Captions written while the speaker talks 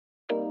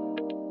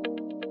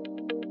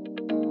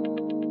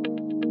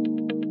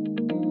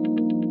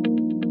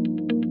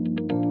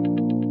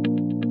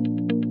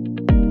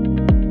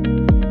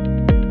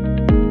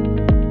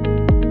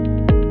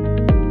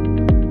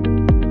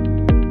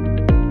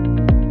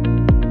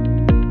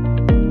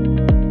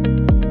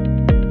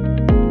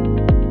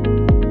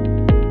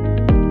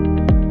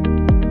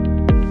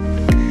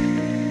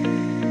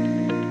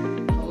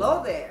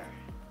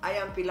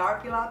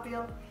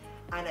Pilapil,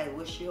 and I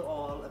wish you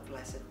all a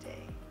blessed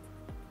day.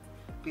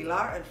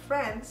 Pilar and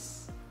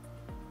Friends,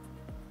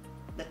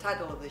 the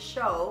title of the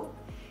show,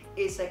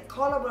 is a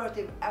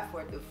collaborative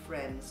effort of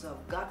friends who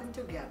have gotten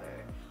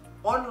together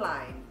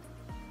online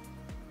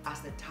as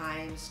the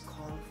times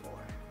call for.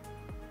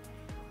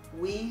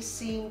 We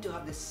seem to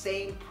have the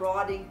same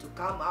prodding to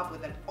come up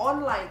with an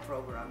online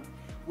program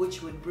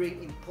which would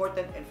bring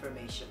important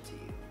information to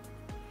you.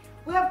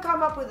 We have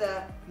come up with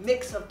a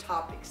mix of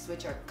topics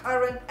which are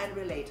current and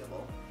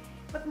relatable,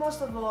 but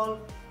most of all,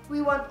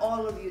 we want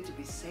all of you to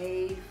be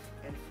safe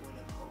and full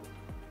of hope.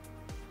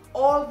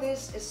 All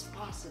this is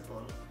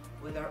possible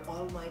with our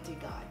Almighty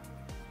God.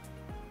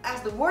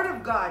 As the Word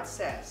of God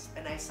says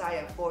in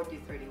Isaiah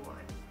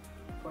 40:31,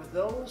 "For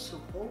those who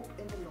hope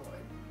in the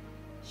Lord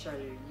shall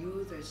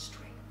renew their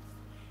strength.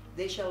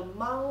 They shall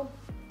mount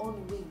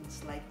on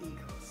wings like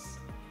eagles.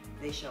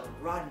 They shall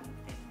run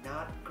and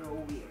not grow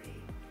weary.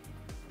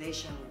 They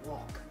shall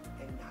walk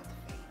and not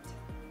faint."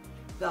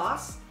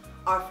 Thus,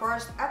 our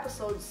first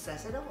episode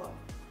says it all,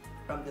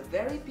 from the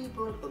very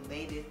people who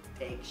made it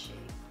take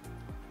shape.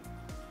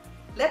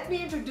 Let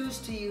me introduce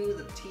to you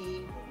the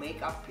team who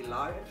make up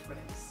Pilar and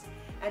Friends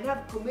and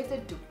have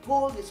committed to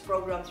pull this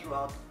program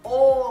throughout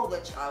all the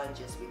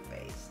challenges we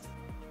faced.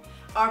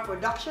 Our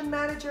production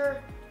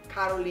manager,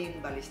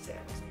 Caroline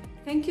Ballesteros.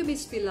 Thank you,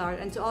 Miss Pilar,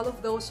 and to all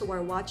of those who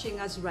are watching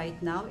us right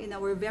now in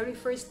our very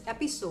first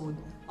episode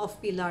of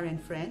Pilar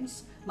and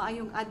Friends,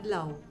 Maayong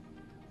Adlaw.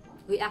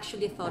 We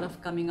actually thought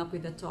of coming up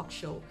with a talk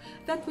show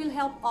that will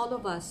help all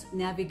of us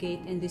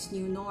navigate in this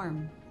new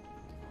norm.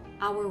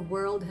 Our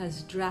world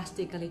has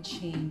drastically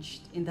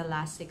changed in the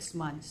last 6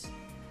 months.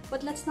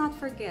 But let's not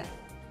forget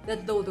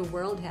that though the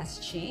world has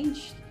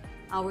changed,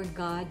 our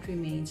God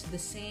remains the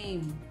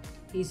same.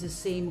 He's the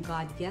same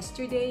God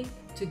yesterday,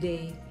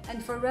 today,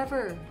 and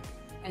forever.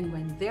 And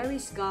when there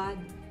is God,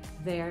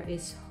 there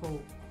is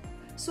hope.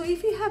 So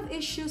if you have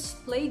issues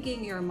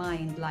plaguing your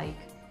mind like,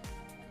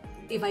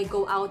 if I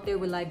go out there,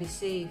 will I be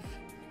safe?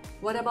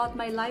 What about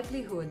my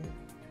livelihood?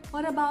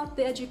 What about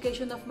the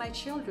education of my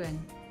children?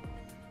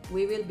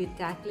 We will be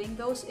tackling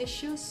those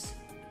issues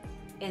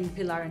in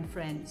Pilar and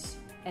Friends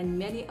and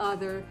many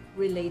other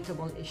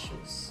relatable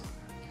issues.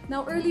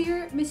 Now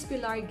earlier, Miss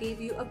Pilar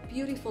gave you a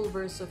beautiful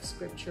verse of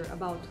scripture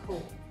about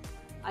hope.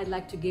 I'd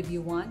like to give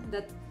you one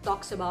that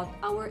talks about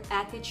our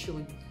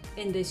attitude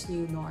in this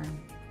new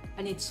norm.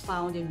 And it's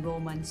found in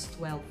Romans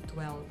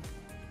 12:12.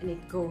 And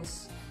it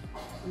goes,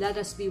 "Let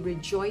us be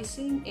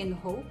rejoicing in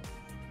hope,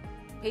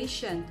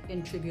 patient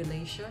in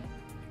tribulation,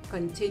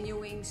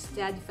 continuing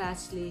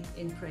steadfastly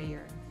in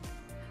prayer."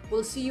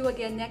 We'll see you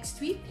again next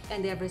week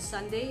and every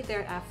Sunday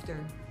thereafter.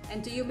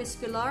 And to you, Miss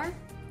Pilar,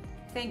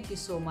 thank you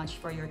so much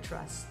for your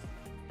trust.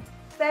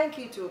 Thank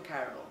you to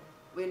Carol.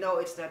 We know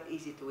it's not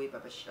easy to whip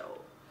up a show.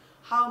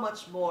 How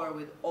much more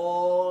with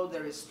all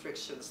the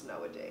restrictions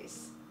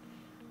nowadays.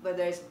 But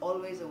there's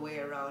always a way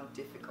around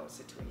difficult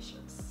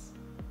situations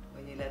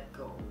when you let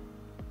go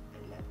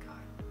and let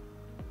God.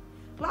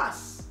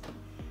 Plus,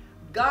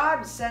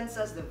 God sends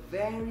us the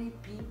very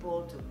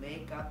people to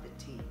make up the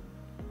team.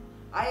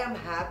 I am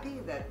happy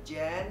that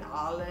Jen,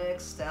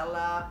 Alex,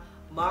 Stella,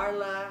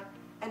 Marla,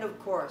 and of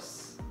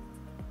course,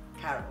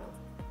 Carol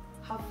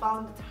have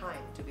found the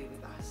time to be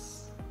with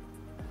us.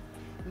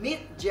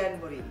 Meet Jen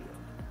Murillo.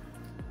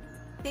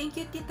 Thank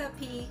you, Tita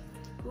P.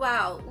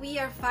 Wow, we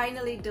are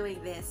finally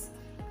doing this.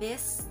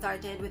 This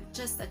started with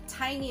just a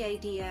tiny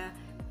idea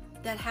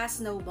that has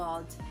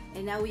snowballed,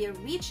 and now we are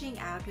reaching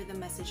out with a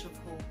message of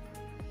hope.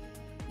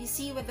 You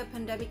see, with the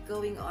pandemic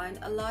going on,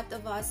 a lot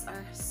of us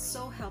are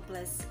so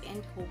helpless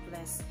and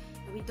hopeless,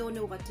 and we don't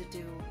know what to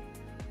do.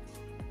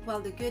 Well,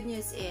 the good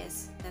news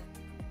is that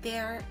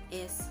there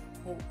is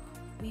hope.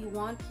 We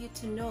want you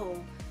to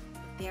know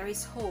that there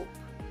is hope.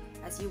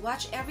 As you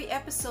watch every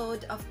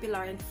episode of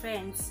Pilar and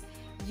Friends,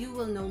 you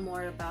will know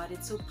more about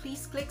it. So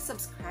please click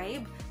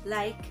subscribe,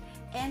 like,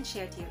 and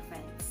share to your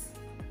friends.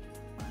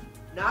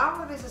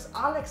 Now, this is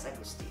Alex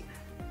Agustin.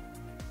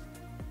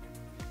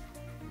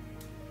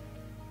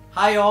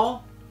 Hi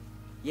all!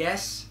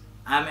 Yes,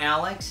 I'm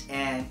Alex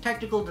and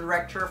Technical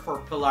Director for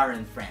Pilar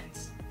and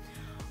Friends.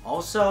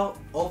 Also,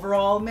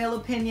 overall male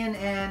opinion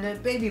and a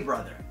baby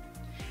brother.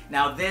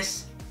 Now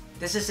this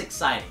is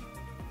exciting.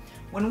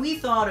 When we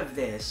thought of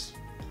this,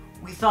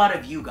 we thought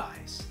of you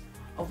guys,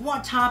 of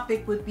what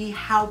topic would be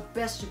how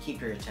best to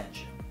keep your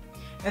attention.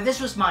 And this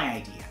was my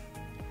idea.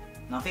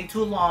 Nothing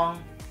too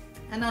long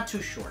and not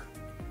too short.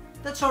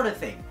 That sort of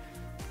thing.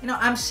 You know,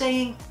 I'm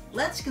saying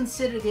let's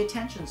consider the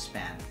attention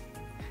span.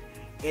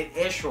 It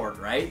is short,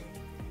 right?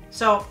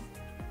 So,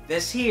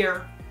 this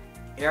here,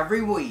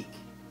 every week,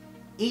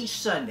 each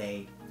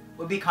Sunday,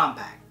 will be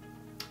compact.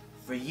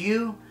 For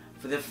you,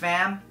 for the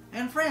fam,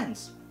 and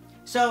friends.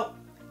 So,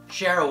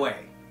 share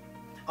away.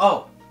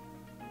 Oh,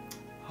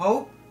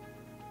 hope?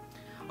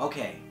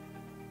 Okay,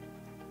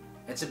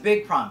 it's a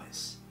big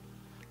promise.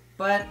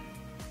 But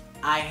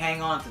I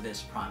hang on to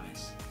this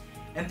promise.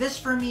 And this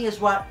for me is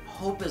what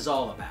hope is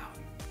all about.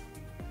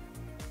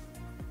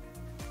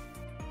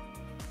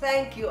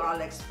 Thank you,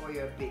 Alex, for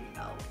your big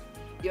help.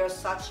 You're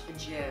such a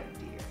gem,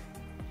 dear.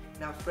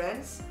 Now,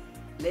 friends,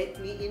 let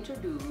me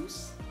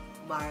introduce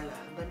Marla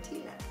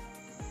Bantilan.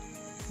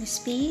 Miss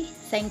P,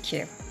 thank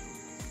you.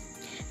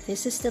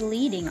 This is the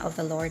leading of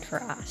the Lord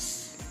for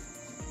us.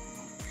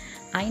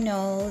 I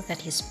know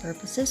that His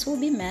purposes will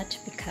be met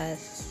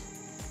because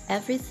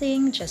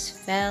everything just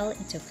fell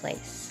into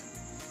place.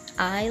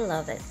 I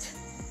love it.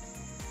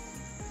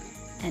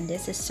 And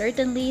this is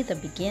certainly the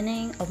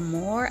beginning of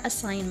more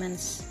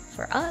assignments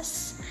for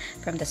us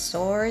from the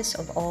source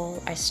of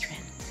all our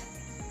strength.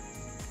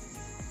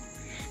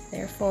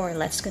 Therefore,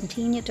 let's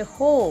continue to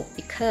hope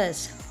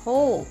because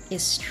hope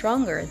is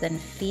stronger than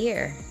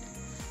fear.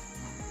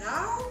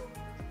 Now,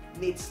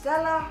 meet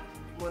Stella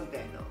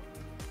Monteno.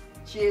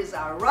 She is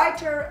our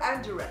writer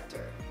and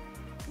director,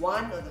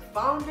 one of the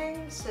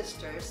founding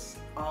sisters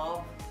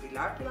of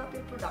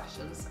Pilapil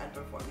Productions and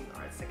Performing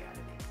Arts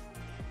Academy.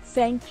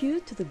 Thank you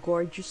to the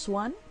gorgeous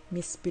one,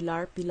 Miss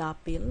Pilar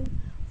Pilapil,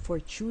 for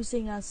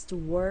choosing us to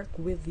work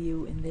with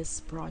you in this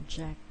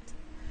project.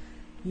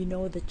 You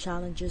know the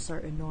challenges are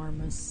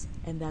enormous,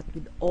 and that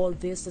with all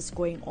this that's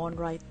going on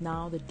right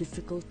now, the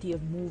difficulty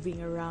of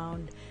moving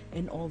around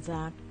and all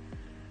that,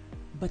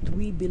 but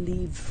we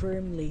believe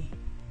firmly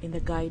in the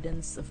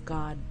guidance of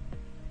God.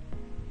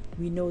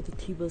 We know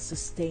that He will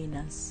sustain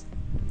us,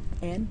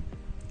 and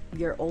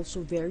we are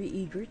also very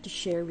eager to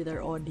share with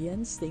our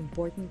audience the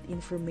important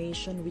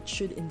information which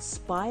should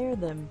inspire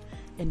them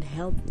and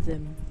help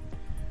them.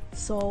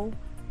 So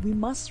we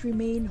must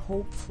remain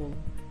hopeful,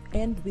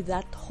 and with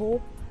that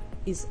hope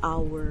is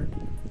our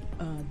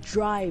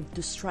drive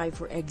to strive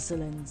for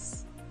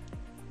excellence.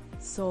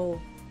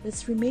 So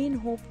let's remain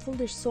hopeful.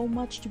 There's so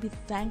much to be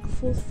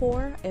thankful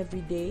for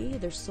every day.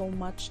 There's so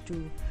much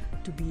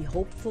to be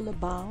hopeful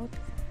about.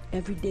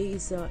 Every day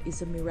is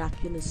a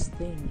miraculous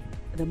thing.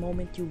 The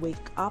moment you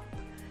wake up,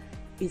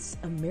 it's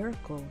a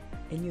miracle,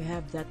 and you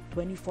have that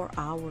 24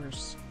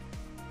 hours,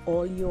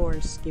 all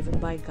yours, given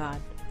by God.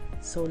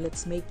 So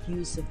let's make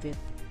use of it.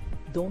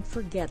 Don't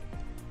forget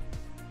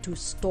to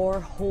store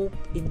hope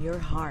in your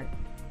heart.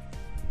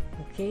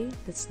 Okay?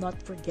 Let's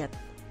not forget.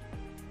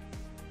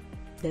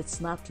 Let's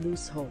not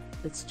lose hope.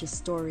 Let's just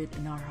store it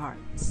in our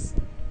hearts.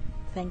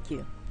 Thank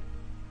you.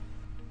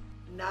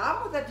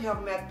 Now that you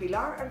have met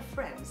Pilar and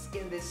friends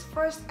in this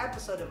first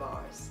episode of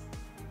ours,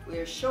 we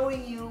are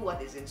showing you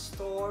what is in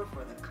store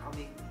for the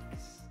coming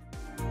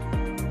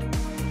weeks.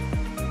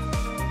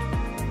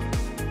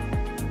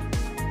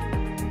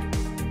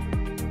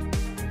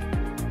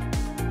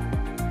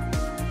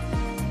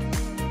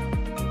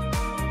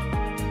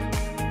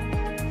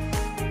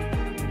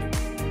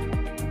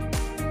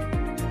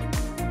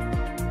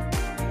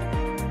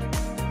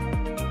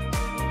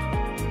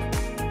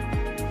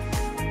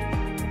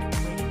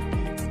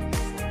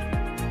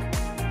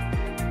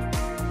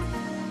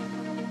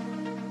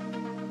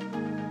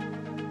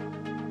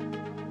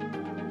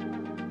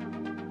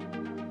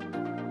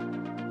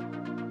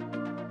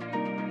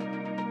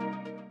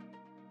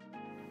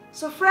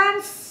 So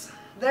friends,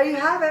 there you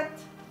have it.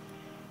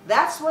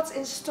 That's what's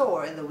in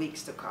store in the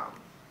weeks to come.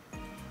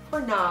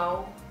 For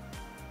now,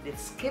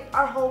 let's keep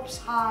our hopes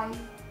high,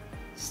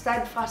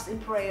 steadfast in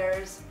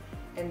prayers,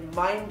 and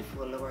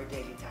mindful of our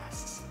daily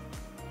tasks.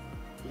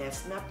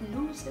 Let's not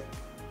lose it,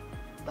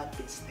 but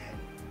instead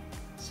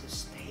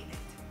sustain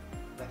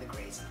it by the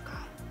grace of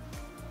God.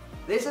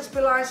 This is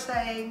Pilar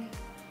saying,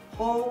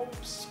 hope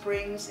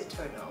springs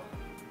eternal.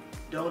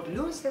 Don't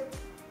lose it,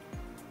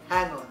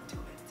 hang on to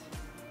it.